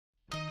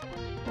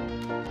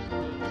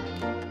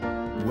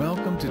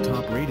Welcome to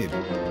Top Rated.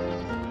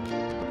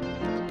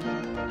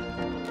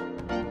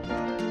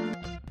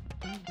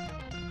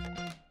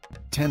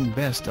 Ten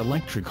Best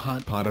Electric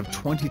Hot Pot of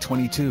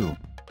 2022.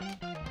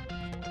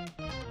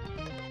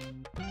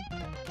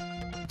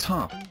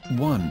 Top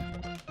 1.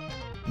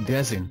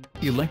 Dezin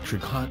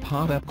Electric Hot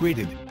Pot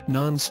Upgraded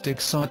Non-Stick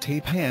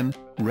Sauté Pan,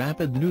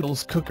 Rapid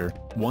Noodles Cooker,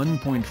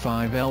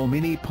 1.5L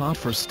Mini Pot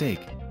for steak,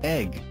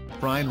 egg,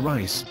 fried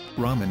rice,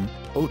 ramen,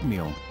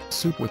 oatmeal,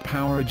 soup with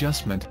power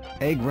adjustment,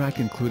 egg rack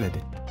included.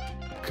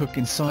 Cook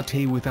and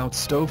sauté without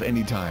stove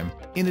anytime.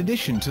 In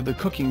addition to the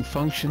cooking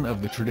function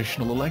of the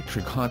traditional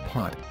electric hot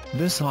pot,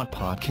 this hot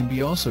pot can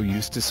be also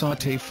used to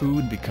sauté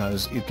food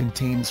because it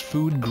contains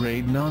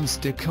food-grade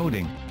non-stick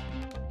coating.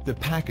 The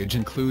package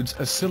includes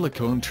a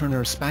silicone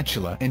turner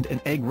spatula and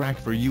an egg rack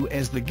for you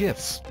as the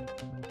gifts.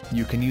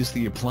 You can use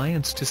the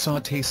appliance to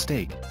sauté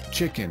steak,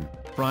 chicken,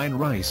 fried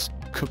rice,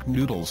 cook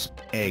noodles,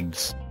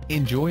 eggs,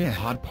 enjoy a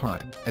hot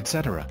pot,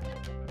 etc.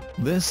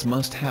 This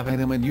must-have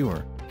item in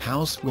your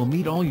house will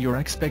meet all your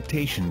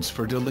expectations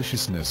for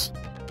deliciousness.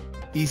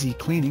 Easy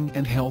cleaning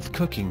and health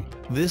cooking.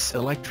 This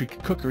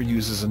electric cooker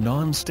uses a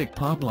non-stick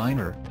pot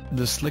liner.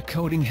 The slick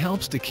coating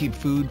helps to keep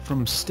food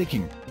from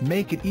sticking,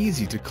 make it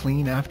easy to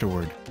clean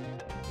afterward.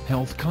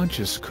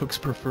 Health-conscious cooks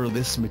prefer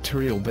this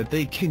material, but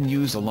they can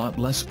use a lot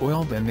less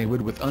oil than they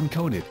would with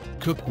uncoated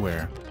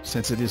cookware,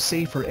 since it is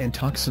safer and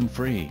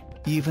toxin-free,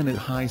 even at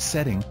high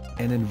setting,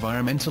 and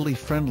environmentally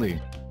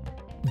friendly.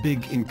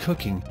 Big in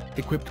cooking,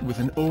 equipped with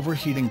an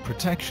overheating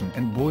protection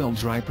and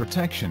boil-dry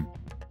protection.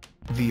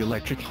 The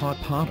electric hot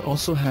pot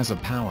also has a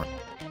power.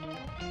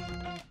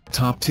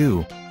 Top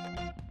 2.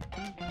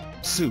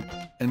 Soup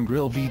and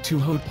Grill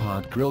V2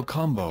 Hotpot Grill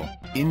Combo,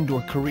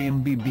 Indoor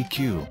Korean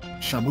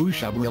BBQ,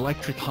 Shabu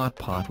Electric Hot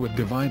Pot with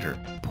Divider,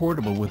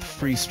 portable with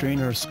free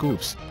strainer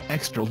scoops,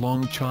 extra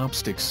long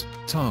chopsticks,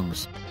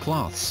 tongs,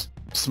 cloths,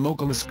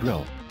 smokeless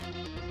grill.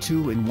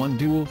 2-in-1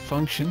 dual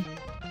function?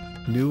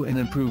 New and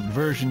improved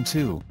version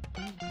 2.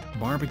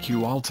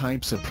 Barbecue all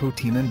types of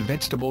protein and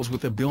vegetables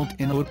with a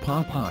built-in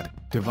Hotpot pot,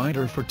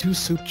 divider for 2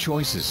 soup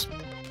choices.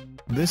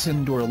 This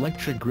indoor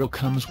electric grill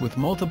comes with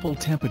multiple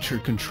temperature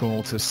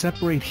control to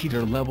separate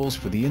heater levels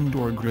for the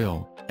indoor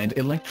grill and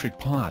electric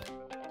pot.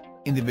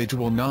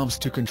 Individual knobs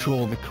to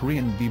control the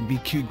Korean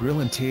BBQ grill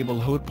and table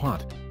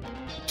Hotpot.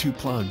 2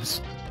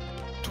 plugs.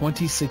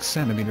 26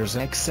 cm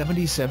x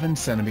 77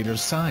 cm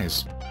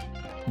size.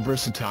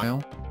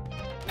 Versatile.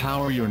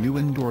 Power your new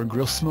indoor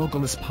grill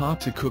smokeless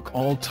pot to cook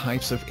all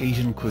types of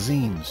Asian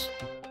cuisines.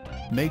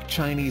 Make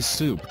Chinese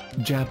soup,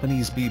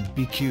 Japanese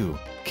BBQ,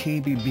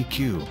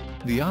 KBBQ,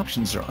 the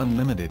options are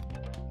unlimited.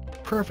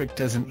 Perfect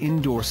as an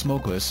indoor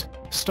smokeless,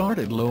 start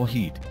at low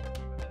heat.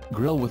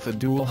 Grill with a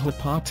dual hot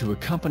pot to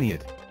accompany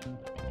it.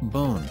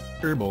 Bone,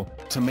 herbal,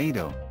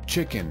 tomato,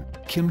 chicken,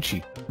 kimchi,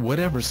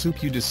 whatever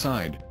soup you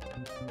decide.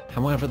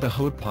 However, the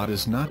hot pot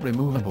is not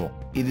removable,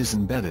 it is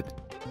embedded.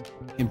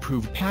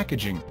 Improved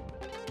packaging.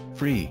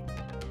 Free.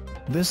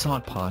 This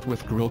hot pot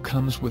with grill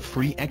comes with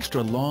free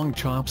extra long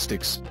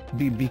chopsticks,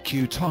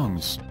 BBQ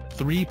tongs,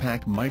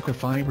 3-pack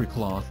microfiber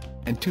cloth,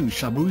 and 2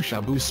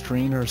 shabu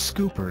strainer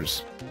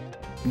scoopers.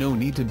 No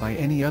need to buy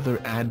any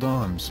other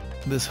add-ons.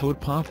 This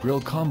Hotpot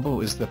grill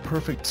combo is the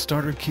perfect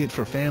starter kit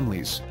for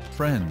families,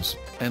 friends,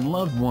 and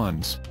loved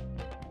ones.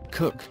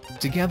 Cook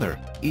together,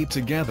 eat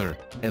together,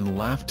 and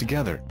laugh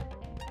together.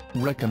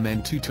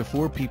 Recommend 2 to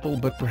 4 people,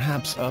 but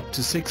perhaps up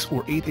to 6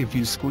 or 8 if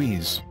you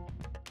squeeze.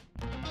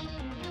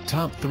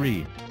 Top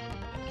 3.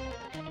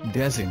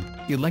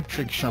 Dezin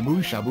Electric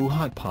Shabu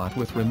Hot Pot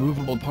with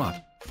Removable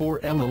Pot,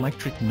 4L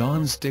Electric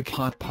Non-Stick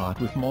Hot Pot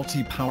with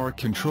Multi-Power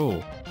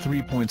Control,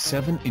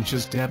 3.7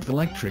 inches depth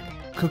electric,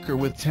 cooker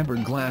with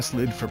tempered glass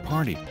lid for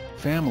party,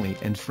 family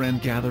and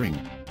friend gathering.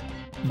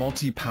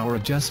 Multi-power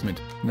adjustment.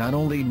 Not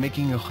only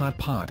making a hot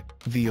pot,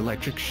 the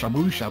electric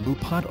Shabu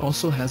pot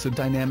also has a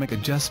dynamic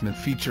adjustment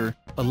feature,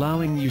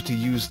 allowing you to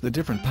use the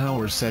different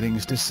power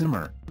settings to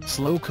simmer,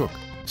 slow cook,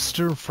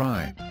 stir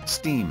fry,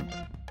 steam.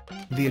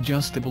 The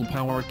adjustable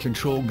power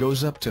control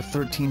goes up to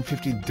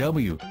 1350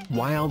 W,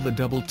 while the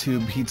double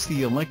tube heats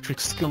the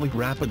electric skillet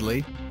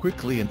rapidly,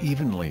 quickly and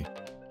evenly.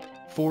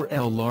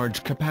 4L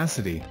large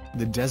capacity.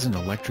 The Dezin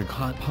electric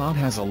hot pot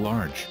has a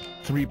large,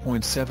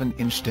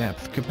 3.7-inch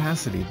depth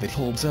capacity that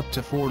holds up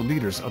to 4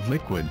 liters of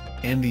liquid,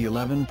 and the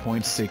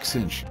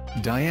 11.6-inch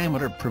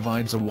diameter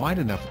provides a wide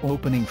enough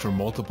opening for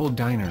multiple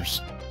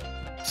diners.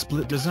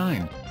 Split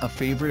design, a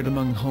favorite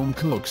among home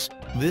cooks,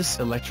 this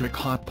electric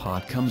hot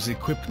pot comes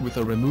equipped with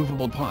a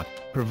removable pot,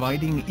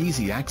 providing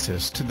easy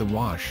access to the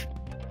wash.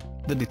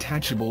 The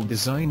detachable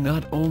design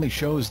not only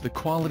shows the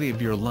quality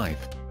of your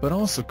life, but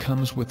also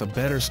comes with a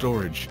better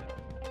storage.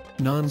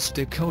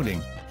 Non-stick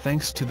coating.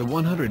 Thanks to the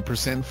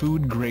 100%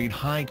 food-grade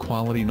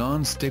high-quality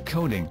non-stick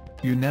coating,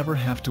 you never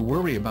have to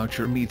worry about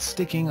your meat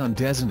sticking on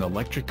Dezin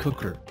electric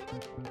cooker.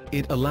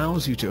 It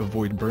allows you to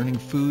avoid burning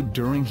food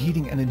during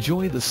heating and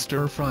enjoy the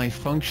stir-fry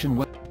function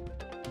well.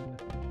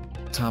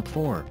 Top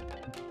 4.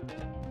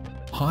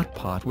 Hot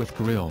Pot with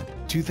Grill,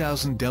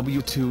 2000 W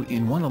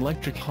 2-in-1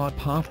 electric hot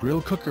pot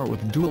grill cooker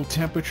with dual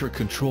temperature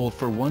control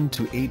for 1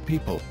 to 8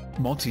 people,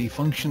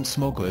 multi-function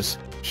smokeless,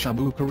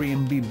 Shabu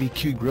Korean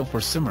BBQ grill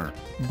for simmer,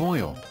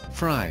 boil,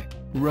 fry,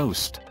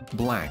 roast,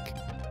 black.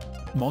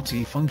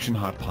 Multi-function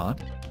hot pot.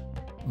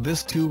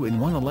 This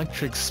 2-in-1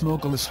 electric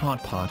smokeless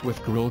hot pot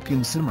with grill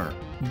can simmer,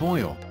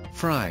 boil,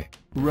 fry,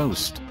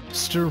 roast,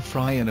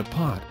 stir-fry in a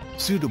pot,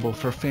 suitable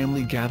for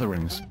family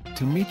gatherings,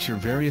 to meet your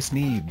various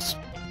needs.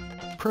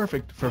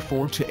 Perfect for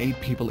 4 to 8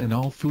 people in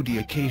all foodie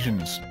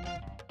occasions.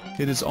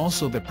 It is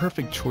also the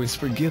perfect choice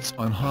for gifts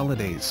on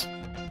holidays.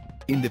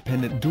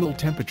 Independent dual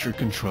temperature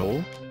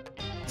control.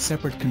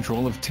 Separate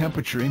control of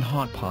temperature in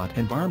hot pot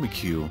and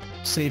barbecue,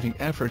 saving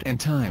effort and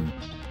time.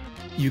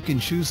 You can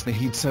choose the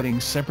heat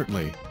settings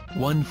separately,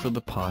 one for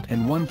the pot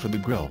and one for the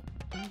grill.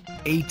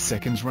 8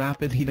 seconds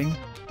rapid heating.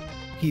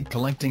 Heat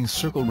collecting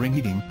circle ring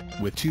heating,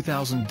 with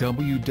 2000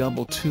 W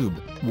double tube,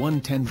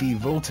 110 V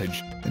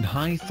voltage, and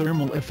high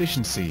thermal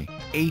efficiency,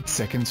 8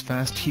 seconds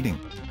fast heating.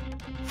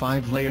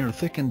 5-layer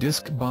thickened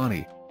disc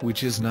body,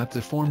 which is not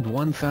deformed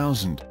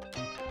 1000.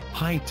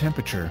 High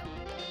temperature.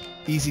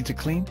 Easy to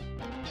clean?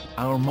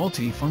 Our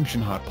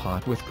multi-function hot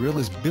pot with grill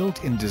is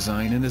built-in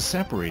design and is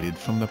separated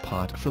from the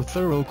pot for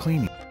thorough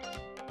cleaning.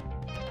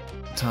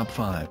 Top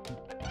 5.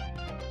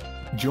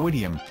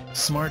 Joydeem,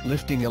 Smart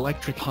Lifting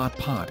Electric Hot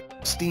Pot,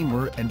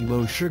 Steamer and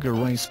Low Sugar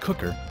Rice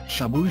Cooker,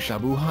 Shabu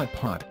Shabu Hot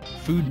Pot,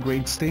 Food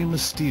Grade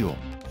Stainless Steel,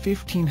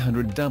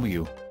 1500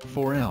 W,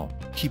 4L,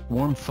 Keep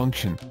Warm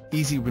Function,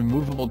 Easy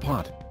Removable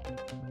Pot.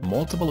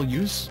 Multiple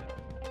use?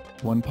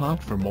 One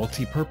pot for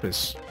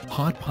multi-purpose,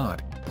 hot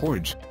pot,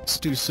 porridge,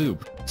 stew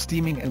soup,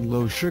 steaming and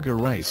low sugar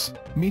rice,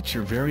 meet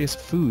your various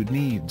food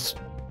needs.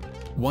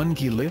 1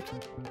 key lift?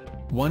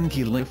 1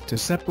 key lift to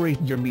separate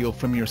your meal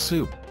from your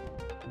soup.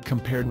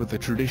 Compared with a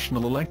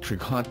traditional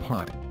electric hot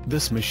pot,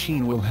 this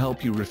machine will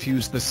help you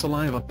refuse the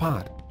saliva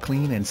pot,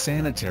 clean and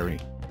sanitary.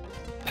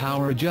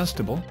 Power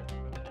adjustable?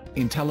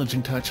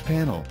 Intelligent touch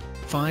panel,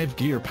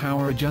 5-gear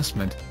power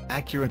adjustment,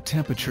 accurate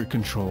temperature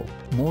control,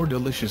 more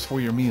delicious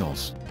for your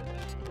meals.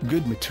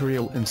 Good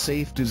material and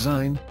safe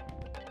design.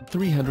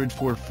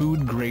 304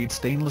 food-grade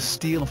stainless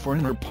steel for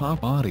inner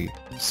pot body,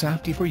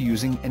 safety for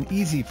using and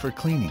easy for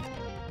cleaning.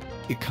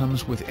 It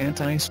comes with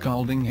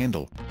anti-scalding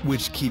handle,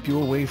 which keep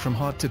you away from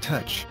hot to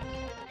touch.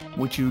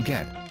 What you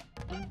get?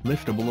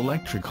 Liftable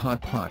electric hot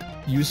pot,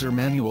 user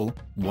manual,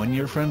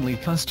 1-year friendly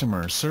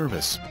customer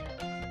service.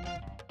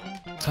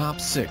 Top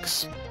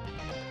 6.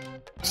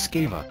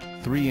 Scava,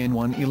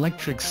 3-in-1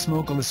 electric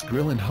smokeless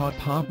grill and hot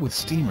pot with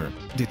steamer,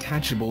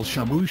 detachable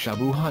Shabu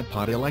Shabu hot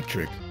pot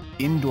electric,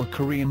 indoor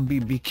Korean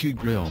BBQ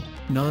grill,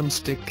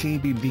 non-stick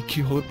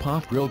KBBQ hot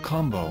pot grill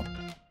combo.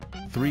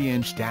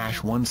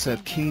 3-inch-1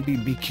 set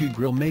KBBQ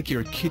grill. Make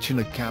your kitchen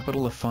a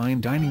capital of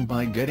fine dining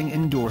by getting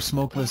indoor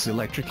smokeless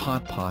electric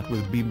hot pot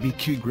with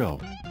BBQ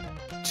grill.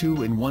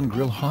 2-in-1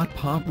 grill hot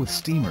pot with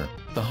steamer,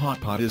 the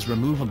hot pot is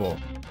removable.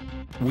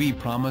 We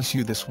promise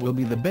you this will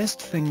be the best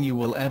thing you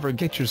will ever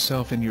get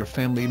yourself and your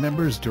family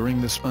members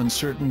during this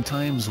uncertain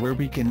times where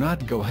we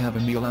cannot go have a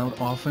meal out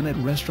often at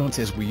restaurants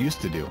as we used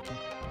to do.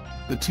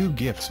 The 2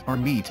 gifts are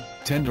meat,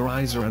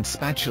 tenderizer and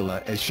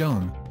spatula as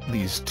shown.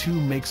 These 2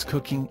 makes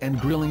cooking and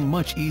grilling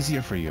much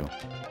easier for you.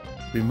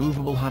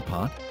 Removable hot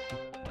pot?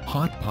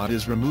 Hot pot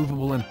is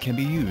removable and can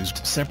be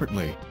used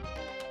separately.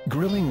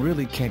 Grilling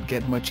really can't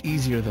get much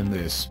easier than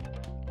this.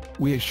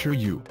 We assure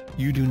you,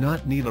 you do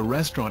not need a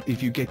restaurant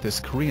if you get this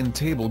Korean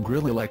table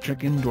grill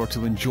electric indoor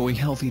to enjoy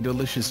healthy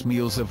delicious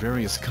meals of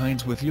various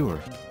kinds with your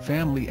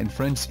family and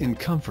friends in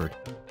comfort.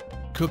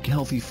 Cook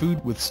healthy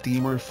food with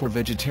steamer for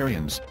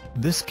vegetarians.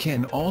 This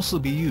can also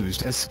be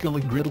used as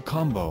skillet griddle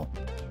combo.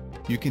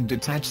 You can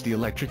detach the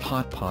electric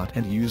hot pot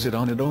and use it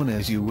on its own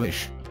as you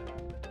wish.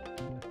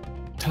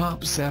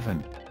 Top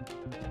 7.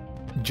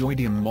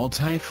 Joydeem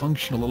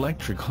Multifunctional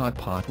Electric Hot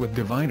Pot with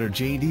Divider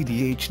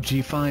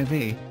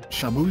JDDHG5A,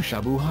 Shabu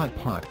Shabu Hot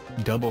Pot,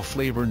 Double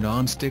Flavor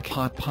Non-Stick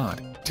Hot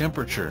Pot,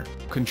 Temperature,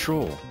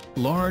 Control,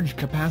 Large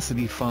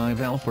Capacity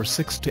 5L for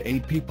 6 to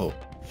 8 people,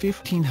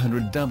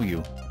 1500 W,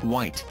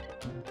 White.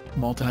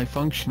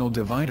 Multifunctional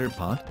Divider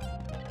Pot.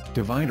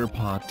 Divider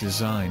pot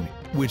design,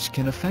 which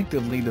can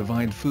effectively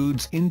divide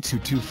foods into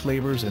 2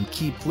 flavors and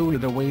keep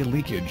fluid away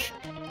leakage.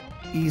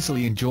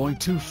 Easily enjoy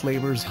 2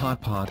 flavors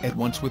hot pot at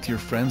once with your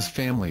friends'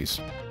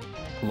 families.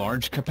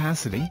 Large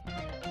capacity.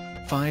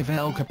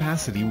 5L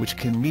capacity which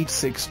can meet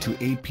 6 to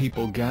 8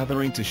 people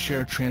gathering to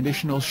share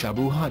traditional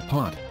Shabu hot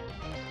pot.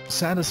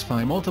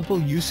 Satisfy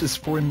multiple uses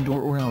for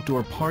indoor or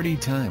outdoor party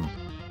time.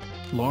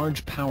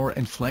 Large power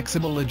and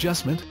flexible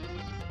adjustment.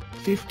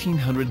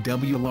 1500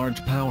 W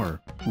large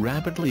power,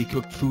 rapidly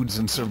cook foods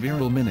in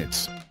several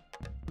minutes.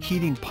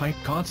 Heating pipe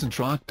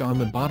concentrate on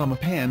the bottom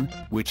of pan,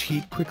 which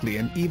heat quickly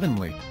and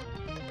evenly.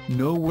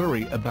 No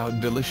worry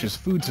about delicious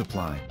food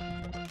supply.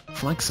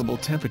 Flexible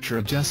temperature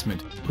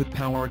adjustment, put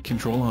power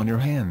control on your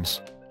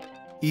hands.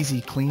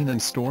 Easy clean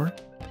and store.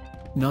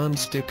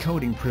 Non-stick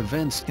coating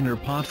prevents inner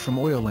pot from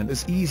oil and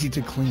is easy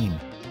to clean.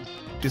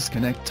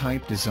 disconnect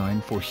type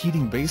design for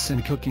heating base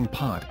and cooking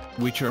pot,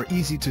 which are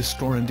easy to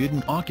store and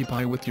didn't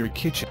occupy with your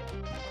kitchen.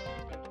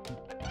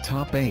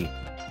 Top 8.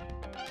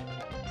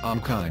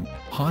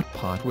 Hot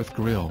pot with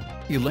grill,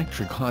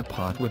 electric hot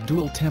pot with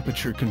dual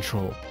temperature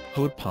control,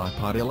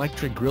 Hotpot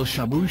electric grill,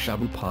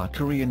 Shabu pot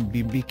Korean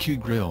BBQ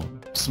grill,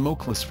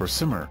 smokeless for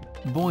simmer,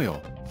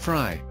 boil,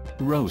 fry,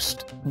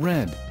 roast,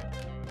 red.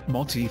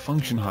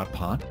 Multi-function hot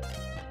pot.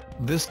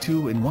 This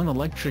 2-in-1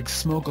 electric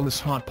smokeless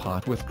hot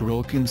pot with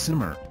grill can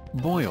simmer,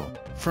 boil,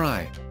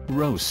 fry,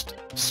 roast,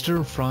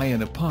 stir-fry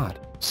in a pot,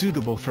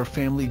 suitable for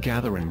family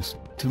gatherings,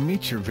 to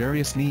meet your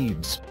various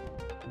needs.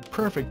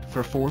 Perfect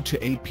for 4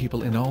 to 8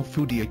 people in all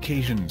foodie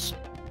occasions.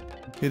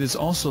 It is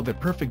also the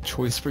perfect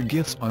choice for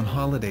gifts on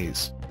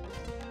holidays.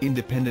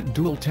 Independent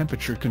dual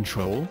temperature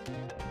control.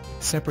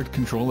 Separate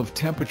control of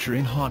temperature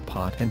in hot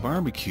pot and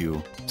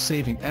barbecue,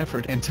 saving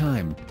effort and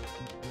time.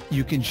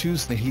 You can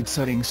choose the heat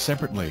settings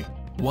separately,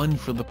 one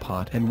for the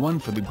pot and one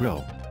for the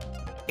grill.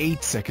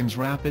 8 seconds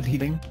rapid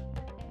heating.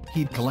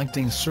 Heat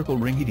collecting circle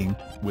ring heating,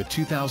 with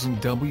 2000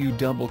 W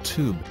double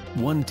tube,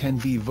 110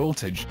 V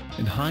voltage,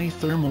 and high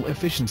thermal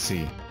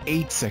efficiency,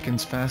 8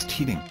 seconds fast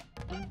heating.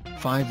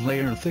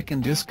 5-layer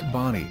thickened disc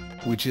body,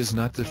 which is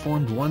not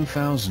deformed,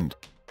 1000.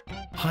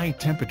 High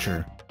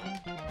temperature.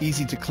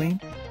 Easy to clean.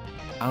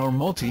 Our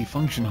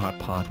multi-function hot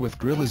pot with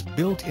grill is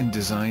built-in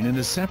design and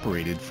is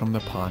separated from the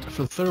pot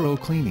for thorough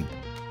cleaning.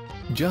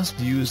 Just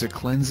use a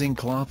cleansing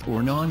cloth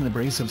or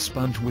non-abrasive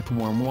sponge with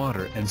warm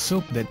water and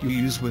soap that you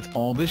use with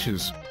all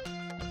dishes.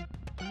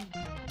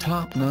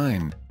 Top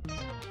 9.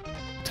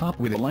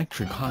 Topwood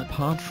electric hot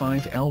pot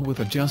 5L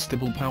with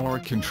adjustable power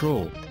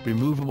control,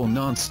 removable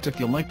non-stick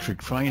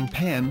electric frying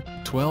pan,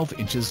 12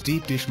 inches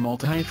deep dish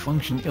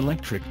multi-function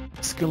electric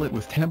skillet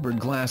with tempered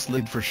glass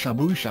lid for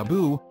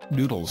shabu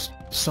noodles,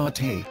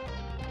 sauté.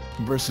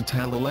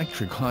 Versatile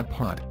electric hot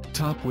pot.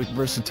 Topwood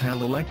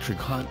versatile electric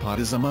hot pot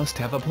is a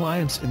must-have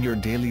appliance in your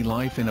daily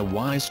life and a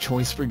wise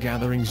choice for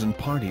gatherings and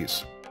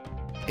parties.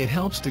 It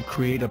helps to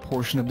create a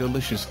portion of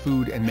delicious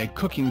food and make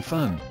cooking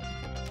fun.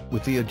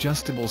 With the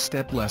adjustable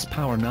stepless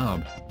power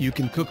knob, you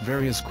can cook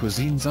various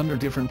cuisines under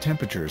different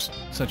temperatures,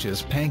 such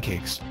as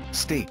pancakes,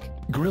 steak,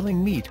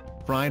 grilling meat,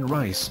 fried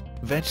rice,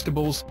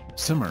 vegetables,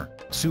 simmer,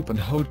 soup and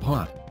hot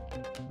pot.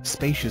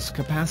 Spacious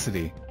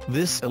capacity.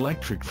 This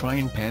electric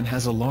frying pan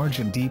has a large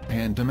and deep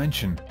pan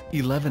dimension,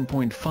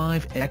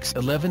 11.5 x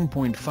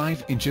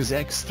 11.5 inches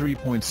x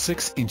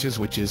 3.6 inches,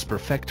 which is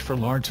perfect for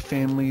large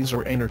families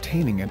or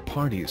entertaining at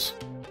parties.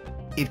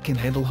 It can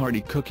handle hearty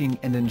cooking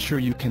and ensure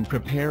you can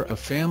prepare a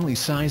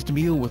family-sized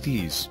meal with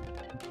ease.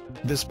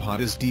 This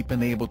pot is deep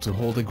and able to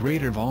hold a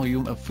greater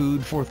volume of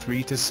food for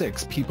 3 to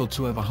 6 people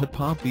to have a hot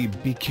pot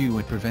BBQ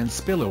and prevent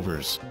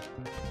spillovers.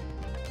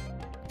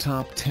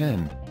 Top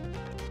 10.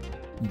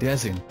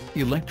 Dezin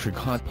electric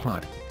hot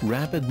pot,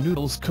 rapid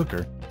noodles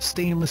cooker,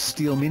 stainless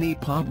steel mini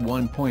pot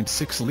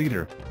 1.6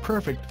 liter,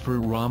 perfect for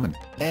ramen,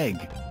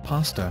 egg,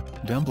 pasta,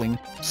 dumpling,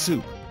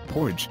 soup,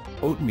 porridge,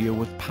 oatmeal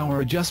with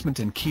power adjustment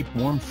and keep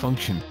warm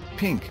function,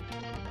 pink.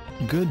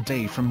 Good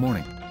day from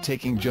morning.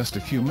 Taking just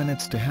a few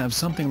minutes to have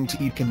something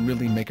to eat can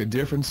really make a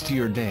difference to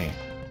your day.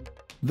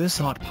 This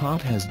hot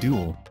pot has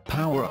dual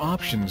power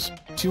options,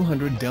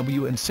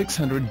 200W and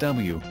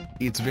 600W.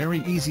 It's very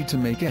easy to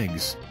make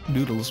eggs,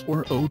 noodles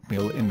or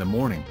oatmeal in the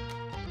morning.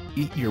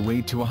 Eat your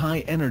way to a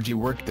high-energy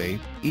workday.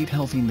 Eat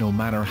healthy no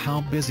matter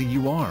how busy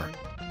you are.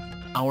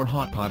 Our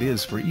hot pot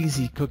is for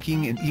easy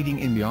cooking and eating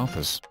in the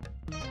office.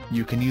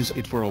 You can use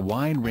it for a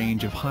wide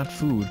range of hot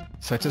food,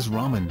 such as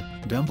ramen,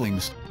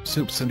 dumplings,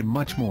 soups and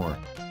much more.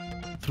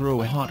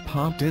 Throw a hot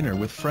pot dinner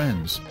with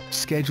friends.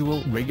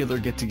 Schedule regular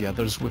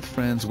get-togethers with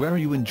friends where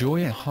you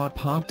enjoy a hot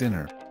pot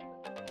dinner.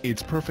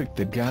 It's perfect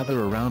to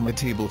gather around the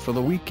table for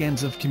the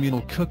weekends of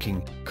communal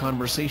cooking,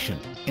 conversation,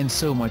 and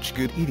so much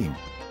good eating.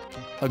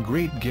 A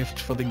great gift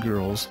for the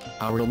girls.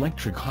 Our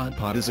electric hot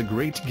pot is a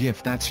great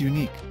gift that's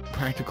unique,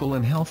 practical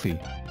and healthy.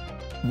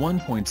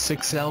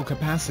 1.6L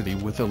capacity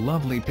with a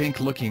lovely pink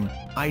looking,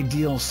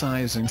 ideal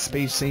size and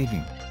space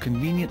saving,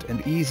 convenient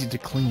and easy to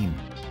clean.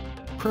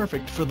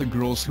 Perfect for the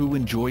girls who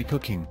enjoy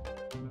cooking.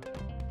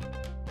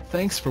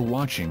 Thanks for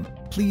watching.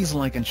 Please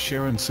like and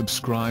share and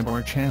subscribe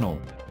our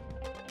channel.